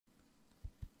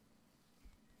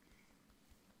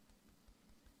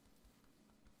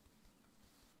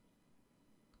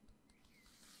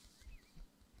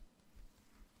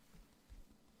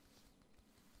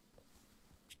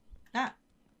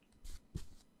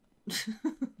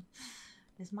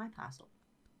It's my parcel.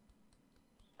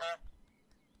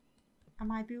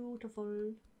 Am I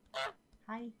beautiful?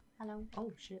 Hi, hello.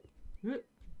 Oh shit.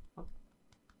 Oh.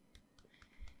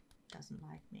 Doesn't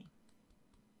like me.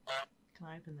 Can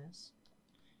I open this?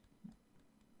 No.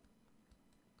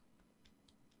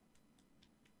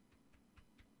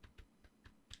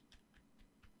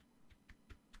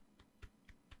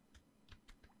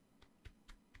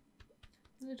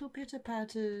 Little pitter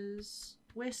patters.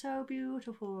 We're so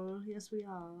beautiful. Yes, we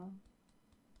are.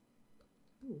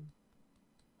 Ooh.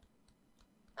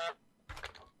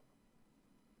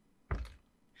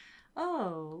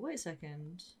 Oh, wait a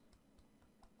second.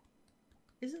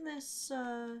 Isn't this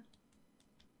the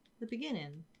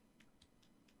beginning?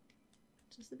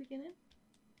 Is this the beginning?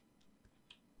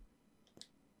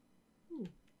 Ooh.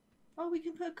 Oh, we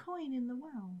can put a coin in the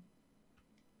well.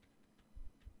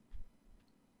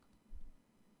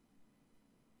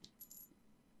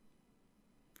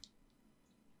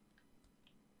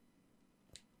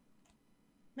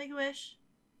 Make a wish.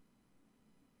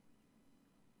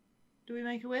 Do we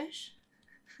make a wish?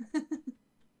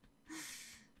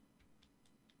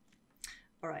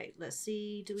 Alright, let's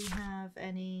see. Do we have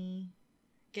any...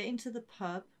 Get into the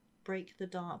pub, break the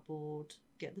dartboard,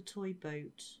 get the toy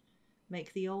boat,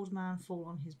 make the old man fall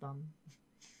on his bum,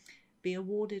 be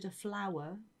awarded a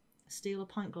flower, steal a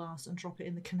pint glass and drop it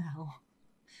in the canal,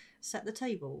 set the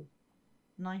table,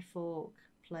 knife, fork,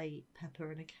 plate, pepper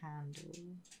and a candle.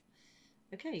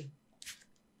 Okay.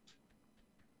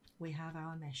 We have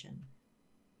our mission.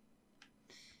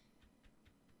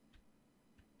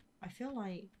 I feel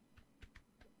like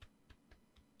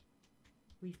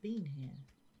we've been here.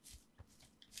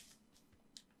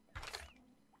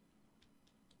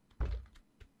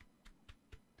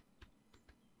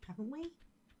 Haven't we?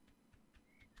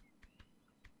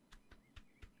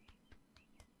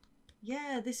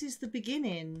 Yeah, this is the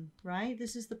beginning, right?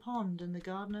 This is the pond and the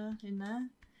gardener in there.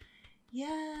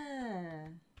 Yeah.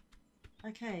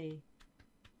 Okay.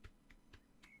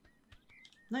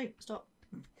 No, stop.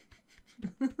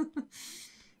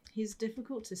 He's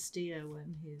difficult to steer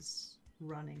when he's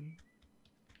running.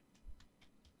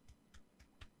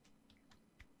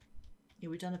 Yeah,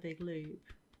 we've done a big loop.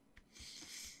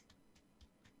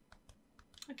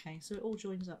 Okay, so it all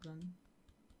joins up then.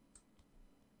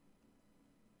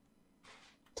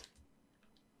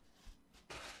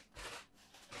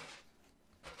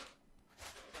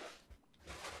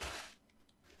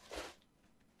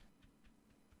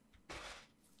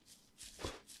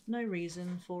 No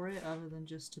reason for it other than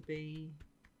just to be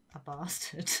a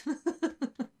bastard.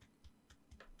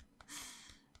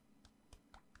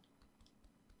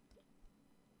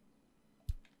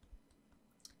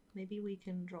 Maybe we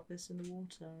can drop this in the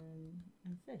water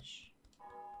and fish.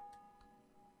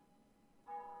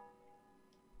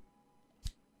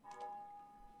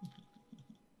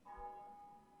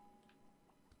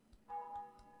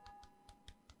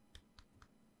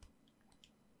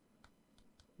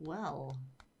 Well,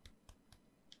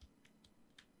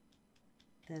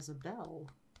 there's a bell.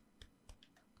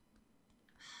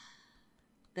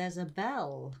 There's a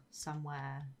bell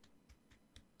somewhere.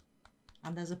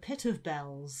 And there's a pit of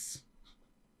bells.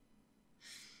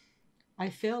 I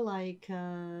feel like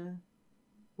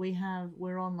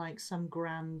we're on like some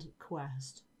grand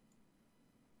quest.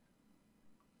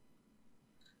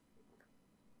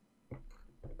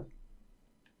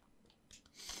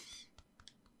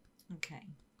 Okay,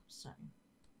 so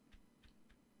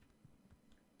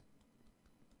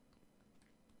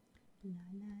la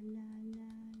la la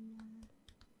la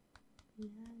la la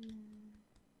la.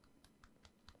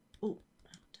 Oh,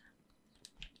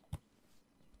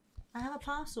 I have a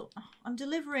parcel. Oh, I'm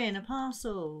delivering a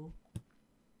parcel.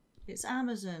 It's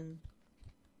Amazon.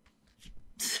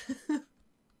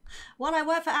 What? I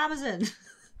work for Amazon.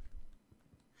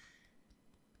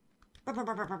 Oh,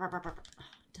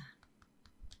 damn.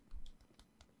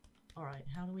 All right,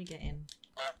 how do we get in?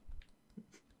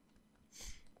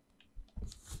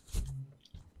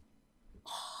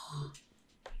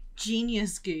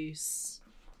 Genius Goose.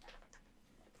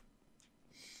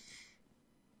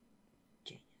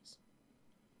 Genius.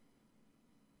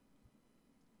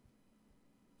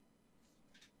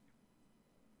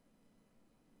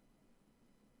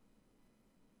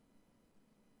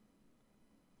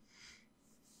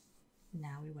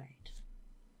 Now we wait.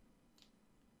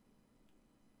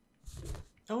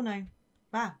 Oh no.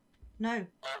 Ah, no.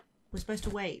 We're supposed to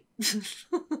wait.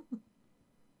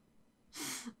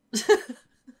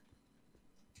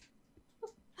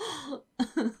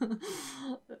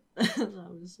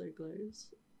 That was so close.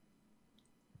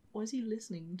 Why is he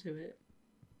listening to it?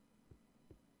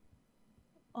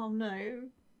 Oh no.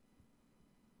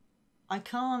 I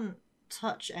can't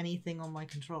touch anything on my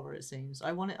controller, it seems.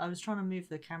 I was trying to move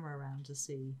the camera around to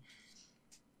see.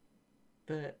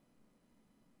 But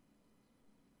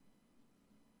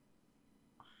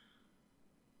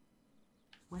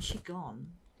where's she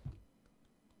gone?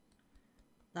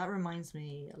 That reminds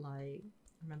me, like,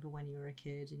 remember when you were a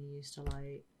kid and you used to,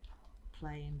 like,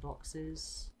 play in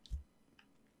boxes?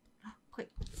 Quick.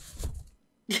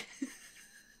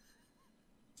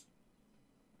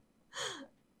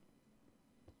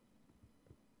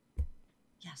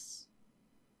 Yes.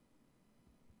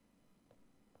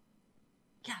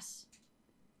 Yes.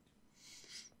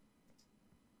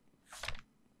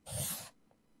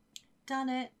 Done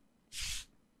it.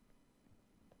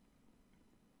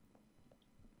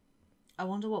 I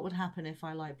wonder what would happen if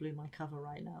I, like, blew my cover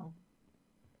right now.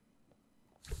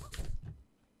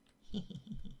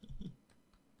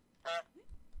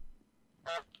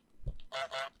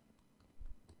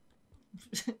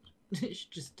 She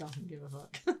just doesn't give a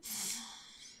fuck.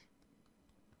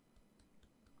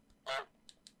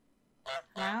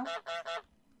 Hello?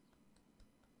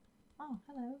 Oh,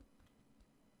 hello.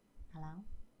 Hello?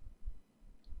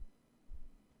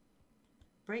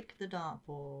 Break the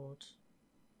dartboard.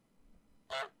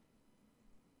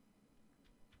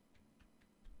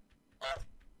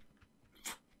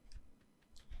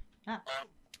 Ah.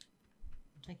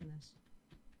 I'm taking this.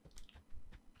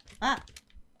 Ah!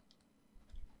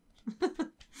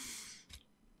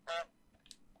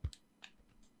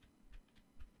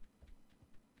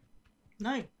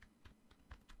 No.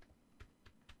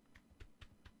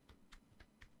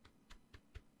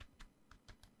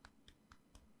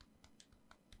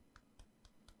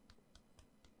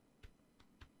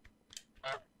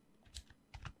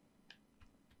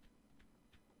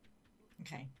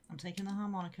 Okay, I'm taking the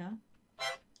harmonica.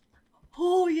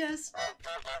 Oh, yes!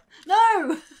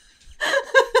 No!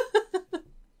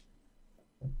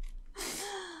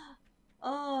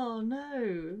 Oh,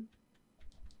 no.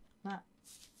 That.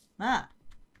 Ah.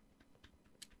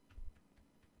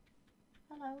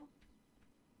 Hello.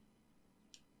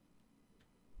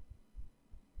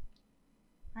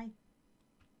 Hi.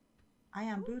 I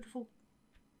am beautiful.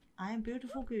 I am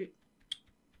beautiful good.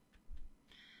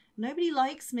 Nobody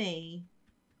likes me.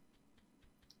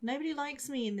 Nobody likes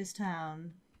me in this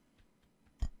town.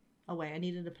 Oh wait, I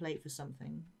needed a plate for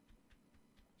something.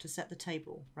 To set the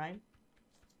table, right?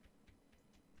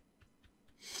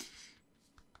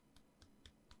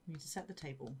 We need to set the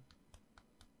table.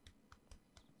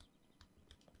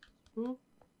 Ooh.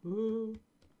 Ooh.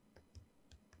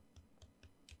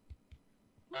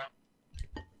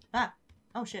 Ah!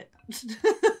 Oh shit.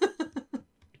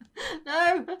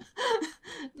 No!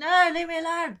 No, leave me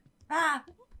alone! Ah!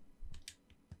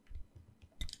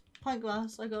 Pint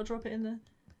glass, I gotta drop it in there.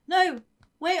 No!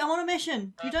 Wait, I'm on a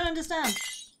mission! You don't understand.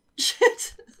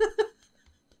 Shit!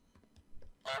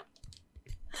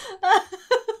 Ah,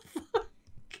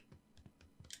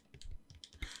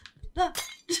 fuck.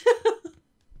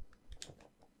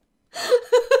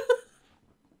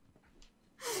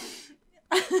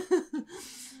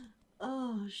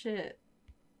 Oh shit.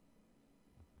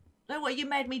 Look what you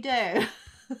made me do.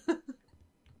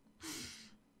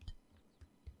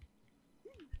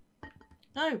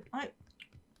 No,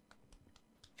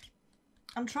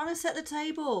 I'm trying to set the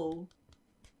table.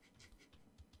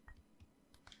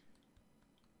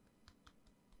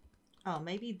 Oh,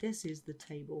 maybe this is the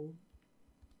table.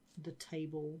 The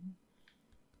table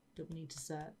that we need to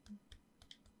set.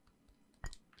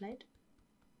 Plate.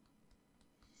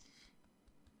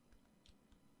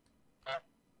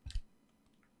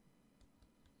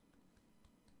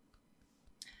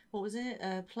 What was it?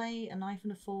 A plate, a knife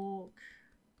and a fork.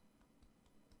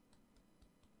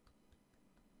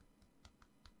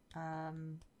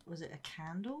 Was it a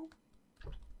candle?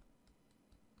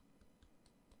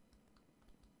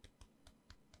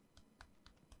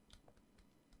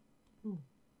 Ooh.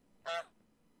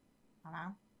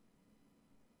 Hello?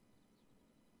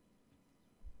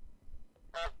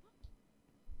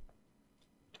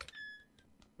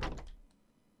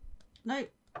 No.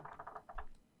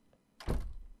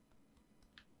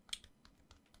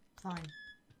 Fine.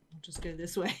 I'll just go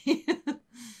this way.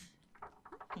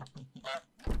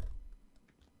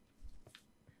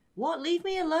 What? Leave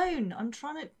me alone. I'm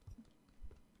trying to...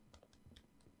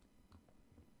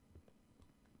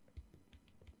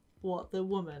 What? The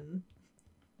woman?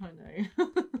 I know.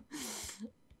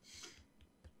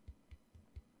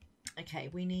 Okay,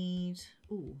 we need...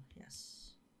 Ooh,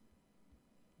 yes.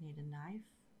 Need a knife.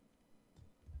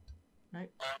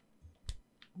 Nope.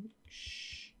 Ooh,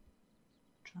 shh.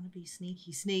 I'm trying to be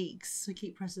sneaky sneaks. I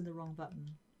keep pressing the wrong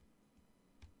button.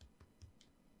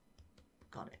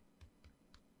 Got it.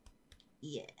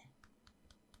 Yeah.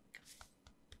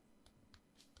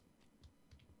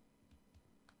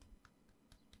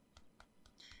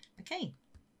 Okay.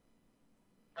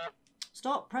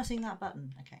 Stop pressing that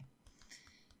button. Okay.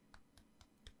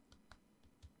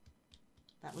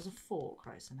 That was a fork,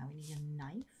 right? So now we need a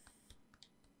knife.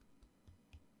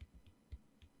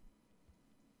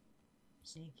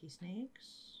 Sneaky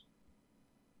snakes.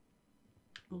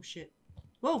 Oh shit.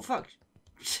 Whoa, fuck!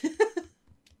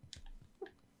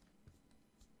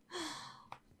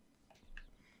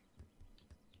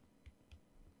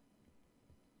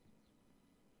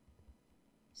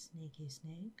 Sneaky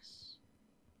snakes.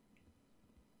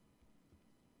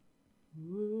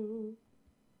 Whoa.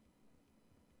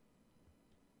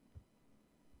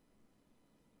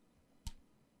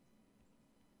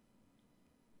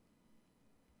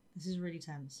 This is really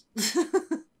tense.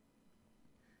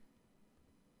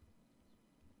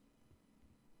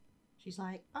 She's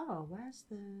like, oh, where's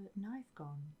the knife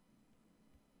gone?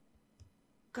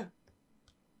 Go.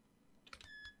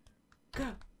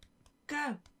 Go.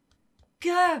 Go.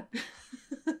 Go!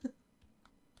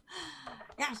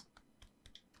 Yes!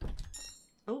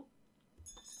 Oh.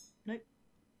 Nope.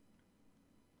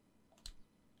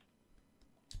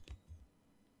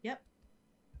 Yep.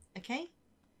 Okay.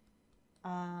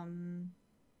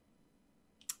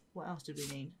 What else did we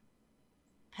need?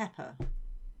 Pepper.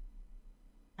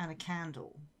 And a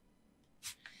candle.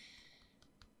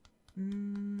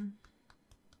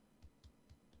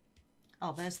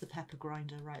 Oh, there's the pepper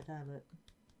grinder right there, look.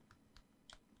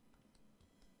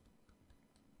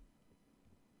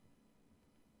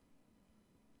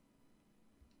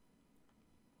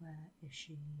 Where is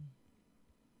she?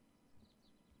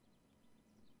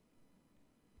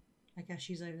 I guess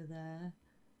she's over there.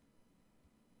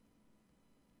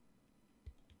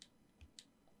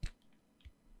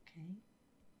 Okay.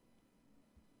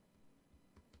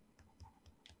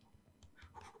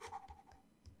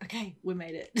 Okay, we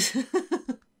made it.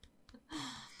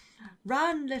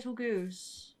 Run, little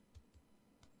goose.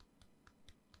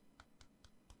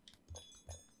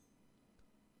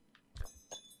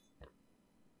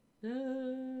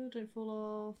 Don't fall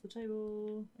off the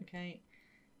table. Okay.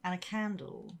 And a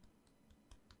candle.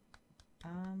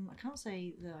 I can't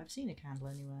say that I've seen a candle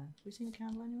anywhere. Have we seen a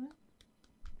candle anywhere?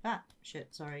 Ah,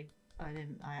 shit, sorry. I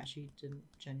actually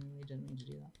genuinely didn't mean to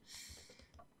do that.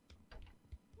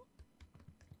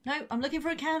 No, I'm looking for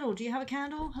a candle. Do you have a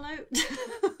candle? Hello?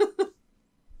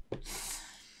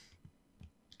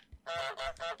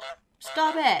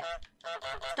 Stop it!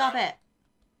 Stop it!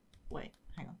 Wait,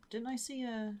 hang on. Didn't I see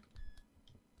a...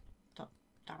 Stop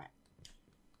it.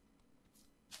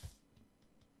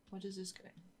 Where does this go?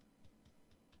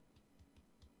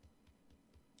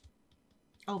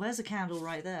 Oh, there's a candle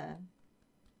right there.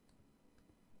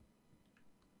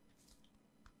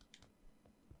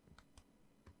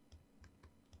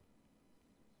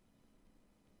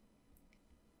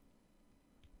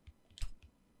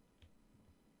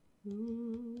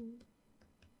 Ooh.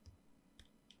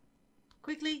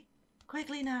 Quickly!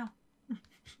 Quickly now!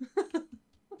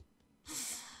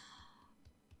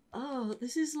 Oh,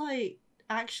 this is like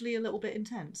actually a little bit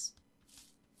intense.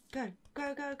 Go,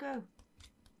 go, go, go.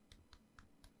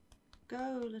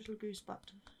 Go, little goose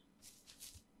butt.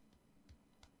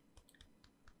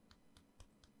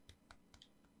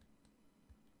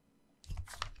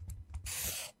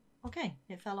 Okay,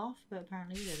 it fell off, but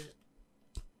apparently you did it.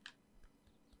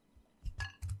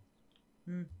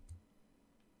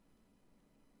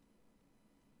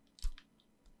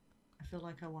 I feel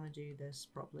like I want to do this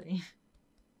properly.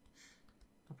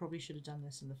 I probably should have done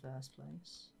this in the first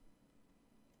place.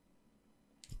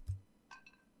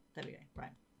 There we go,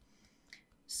 right.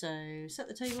 So, set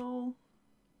the table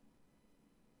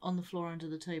on the floor under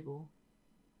the table.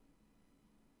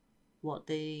 What,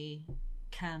 the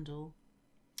candle?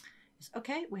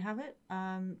 Okay, we have it.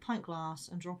 Pint glass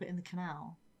and drop it in the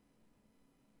canal.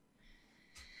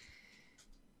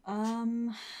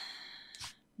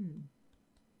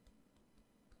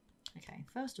 Okay,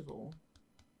 first of all,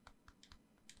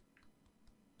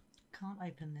 can't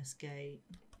open this gate.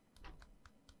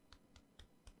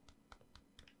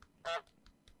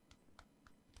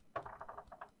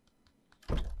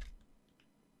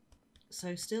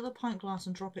 So steal a pint glass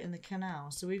and drop it in the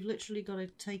canal. So we've literally got to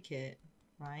take it,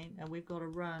 right? And we've got to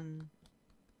run.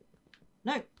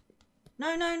 No!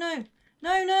 No, no, no!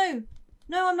 No, no!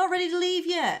 No, I'm not ready to leave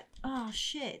yet! Oh,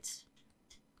 shit.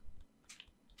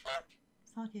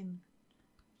 Fucking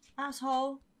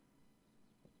asshole.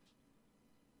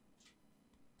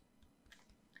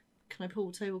 Can I pull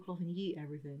the tablecloth and yeet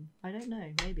everything? I don't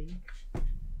know, maybe.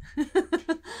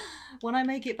 When I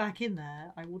make it back in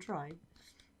there, I will try.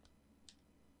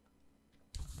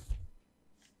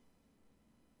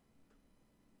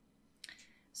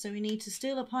 So we need to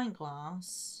steal a pint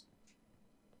glass.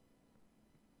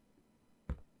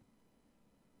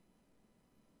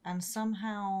 And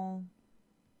somehow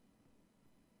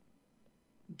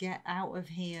get out of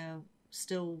here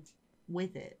still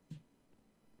with it.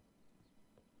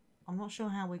 I'm not sure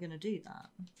how we're going to do that.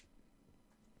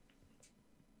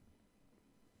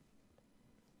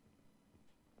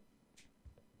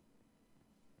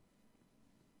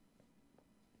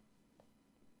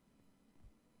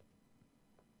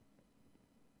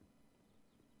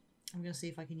 I'm going to see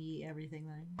if I can yeet everything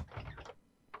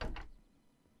though.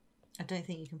 I don't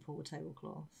think you can pull a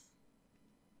tablecloth.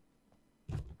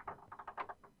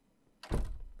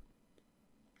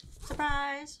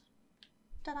 Surprise!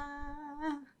 Ta-da!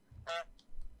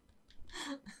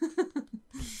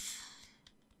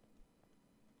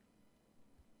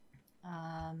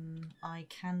 I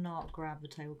cannot grab the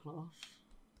tablecloth.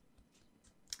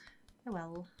 Oh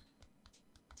well.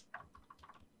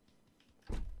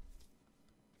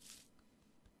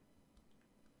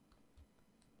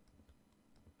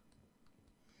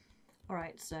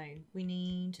 Alright, so we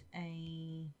need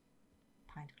a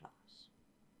pint glass.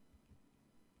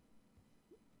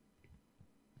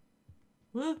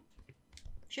 Whoa!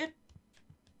 Shit!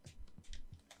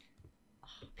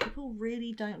 People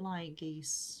really don't like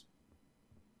geese.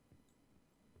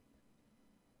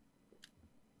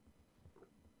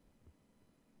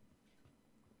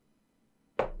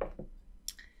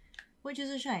 Which is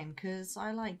a shame, because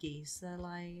I like geese.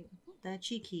 They're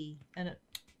cheeky and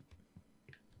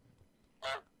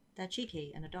they're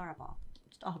cheeky and adorable.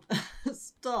 Stop.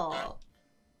 Stop.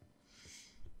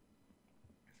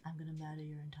 I'm gonna murder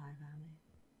your entire family.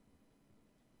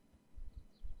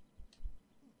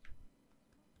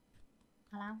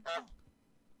 Hello?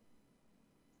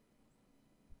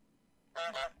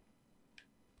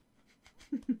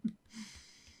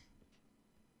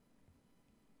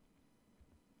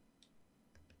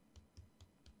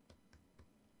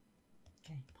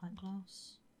 Okay, pint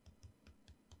glass.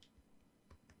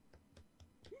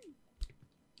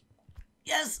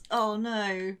 Yes! Oh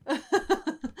no!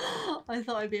 I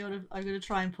thought I'd be able to. I'm gonna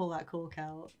try and pull that cork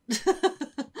out.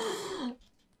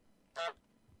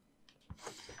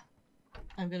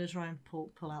 I'm gonna try and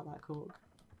pull out that cork.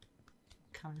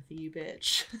 Coming for you,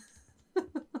 bitch. I'm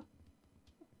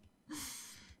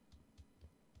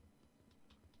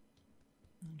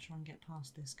gonna try and get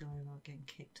past this guy without getting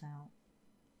kicked out.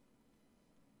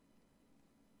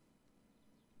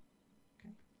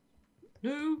 Okay.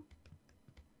 No!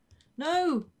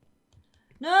 No!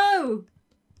 No!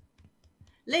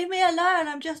 Leave me alone,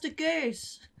 I'm just a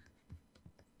goose.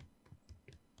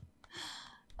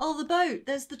 Oh, the boat!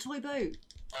 There's the toy boat.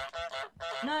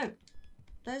 No!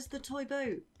 There's the toy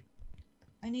boat.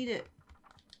 I need it.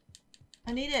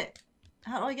 I need it.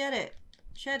 How do I get it?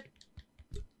 Shed.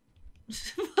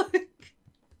 Fuck.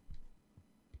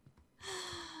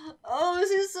 Oh,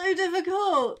 this is so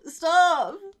difficult.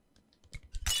 Stop.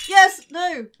 Yes!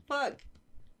 No! Fuck.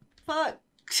 Fuck.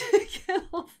 Get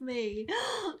off me.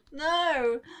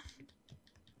 No!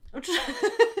 I'm trying.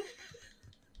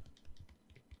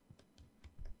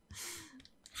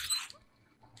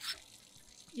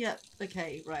 Yep,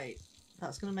 okay, right.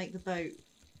 That's gonna make the boat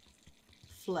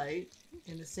float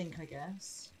in the sink, I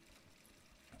guess.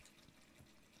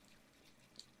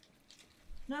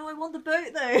 No, I want the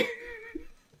boat though!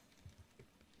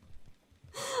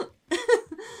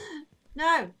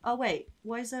 No! Oh wait,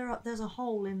 why is there's a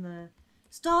hole in the...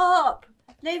 Stop!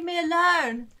 Leave me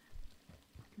alone!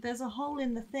 There's a hole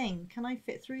in the thing. Can I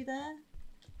fit through there?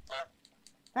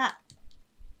 Ah!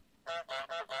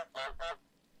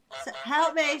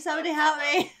 Help me! Somebody help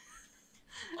me!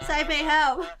 Save me!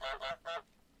 Help!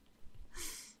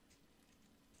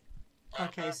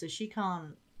 Okay, so she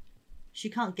can't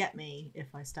get me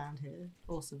if I stand here.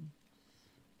 Awesome.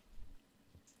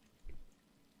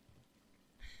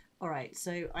 Alright,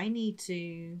 so I need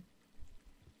to...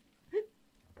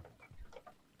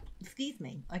 Excuse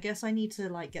me. I guess I need to,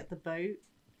 like, get the boat.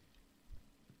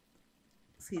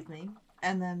 Excuse me.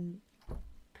 And then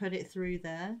put it through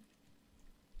there.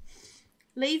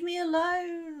 Leave me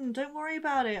alone! Don't worry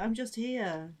about it. I'm just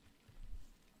here.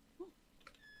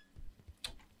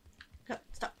 Go,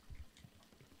 stop.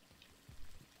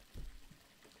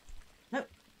 No.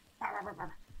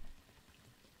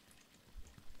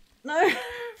 No!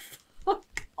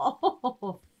 Fuck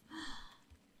off!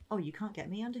 Oh, you can't get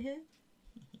me under here?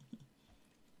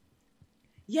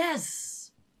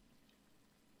 Yes!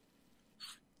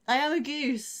 I am a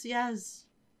goose, yes.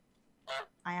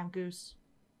 I am goose.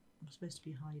 I'm supposed to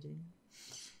be hiding.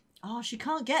 Oh, she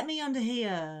can't get me under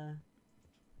here.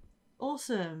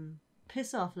 Awesome.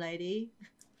 Piss off, lady.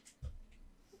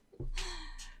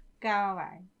 Go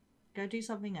away. Go do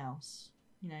something else.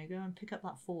 You know, go and pick up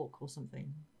that fork or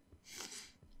something.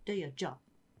 Do your job.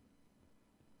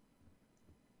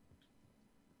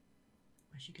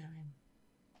 Where's she going?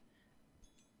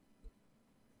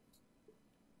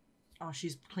 Oh,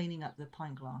 she's cleaning up the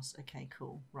pint glass. Okay,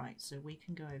 cool. Right, so we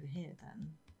can go over here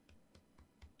then.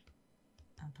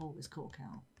 And pull this cork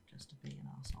out, just to be an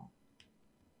arsehole.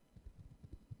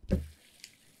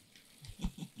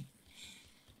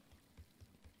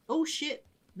 Oh shit!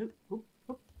 Nope. Oop,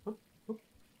 oop, oop, oop.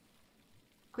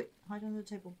 Quick, hide under the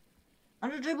table.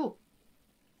 Under the table!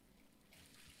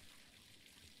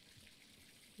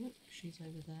 Oop, she's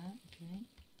over there, okay.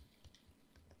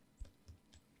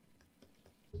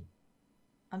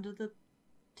 Under the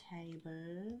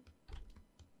table.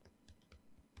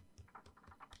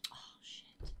 Oh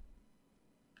shit.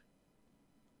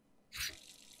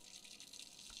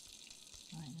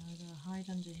 Right, now we're gonna hide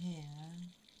under here.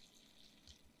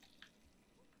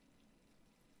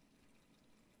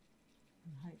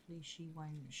 And hopefully she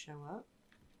won't show up.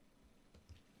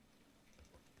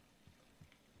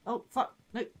 Oh fuck,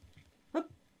 no.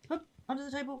 Hup, hup, under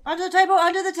the table, under the table,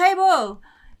 under the table!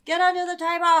 Get under the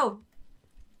table!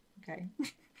 Okay.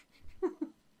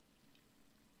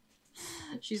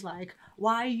 She's like,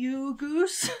 why you,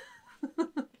 Goose?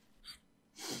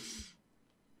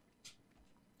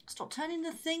 Stop turning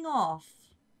the thing off.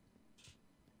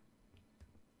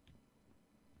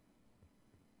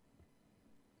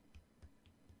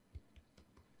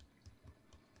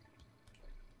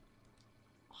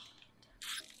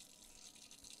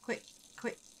 Quick,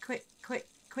 quick, quick, quick,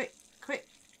 quick, quick.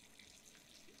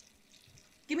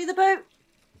 Give me the boat!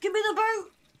 Give me the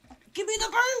boat! Give me the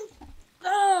boat!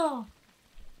 Oh!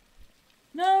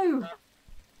 No!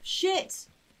 Shit!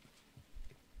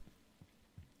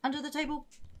 Under the table.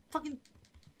 Fucking.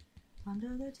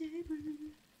 Under the table.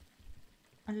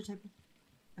 Under the table.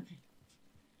 Okay.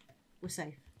 We're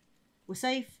safe. We're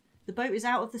safe. The boat is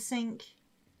out of the sink.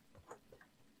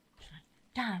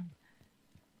 Damn.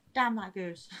 Damn that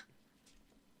goose.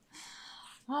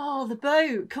 Oh, the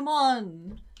boat. Come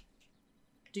on.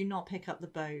 Do not pick up the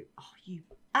boat. Oh, you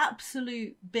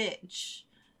absolute bitch.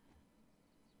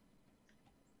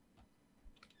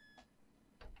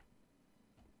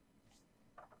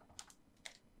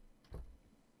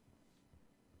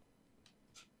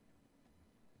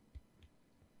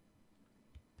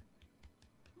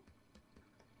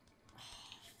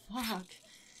 Oh, fuck.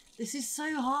 This is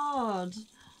so hard.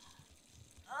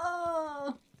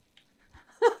 Oh.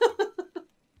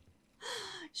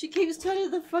 She keeps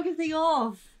turning the fucking thing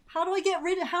off. How do I get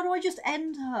rid of... How do I just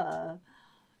end her?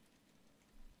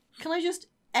 Can I just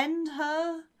end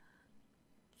her?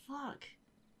 Fuck.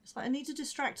 It's like I need to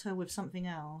distract her with something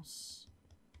else.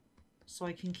 So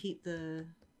I can keep the...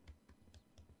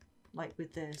 Like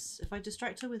with this. If I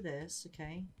distract her with this,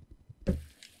 okay.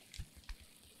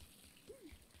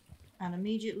 And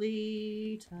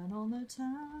immediately turn on the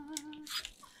tap.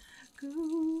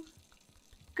 Go.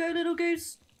 Go, little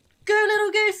goose. Go,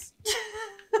 little goose.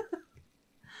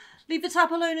 Leave the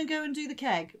tap alone and go and do the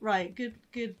keg. Right, good,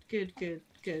 good, good, good,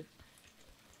 good.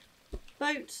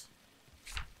 Boat.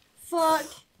 Fuck.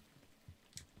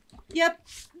 Yep.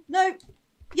 No.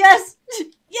 Yes.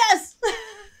 Yes.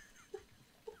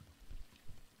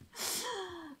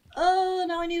 Oh,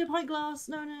 now I need a pint glass.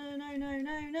 No, no, no, no,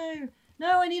 no, no.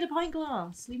 No, I need a pint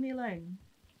glass. Leave me alone.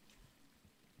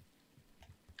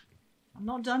 I'm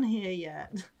not done here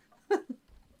yet.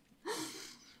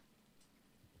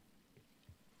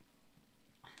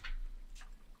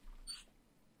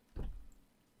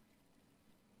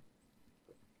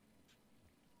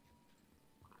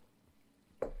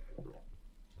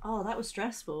 Oh, that was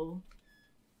stressful.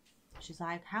 She's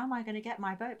like, how am I going to get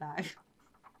my boat back?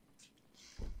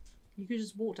 You could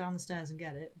just walk down the stairs and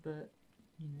get it, but,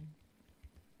 you know.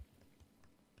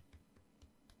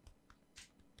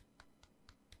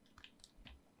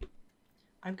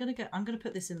 I'm gonna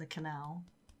put this in the canal.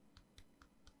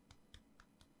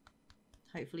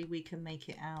 Hopefully we can make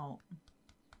it out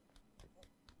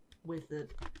with the...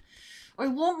 I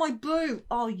want my boat!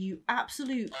 Oh, you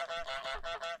absolute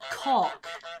cock.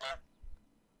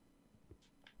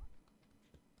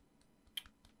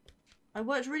 I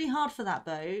worked really hard for that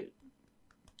boat.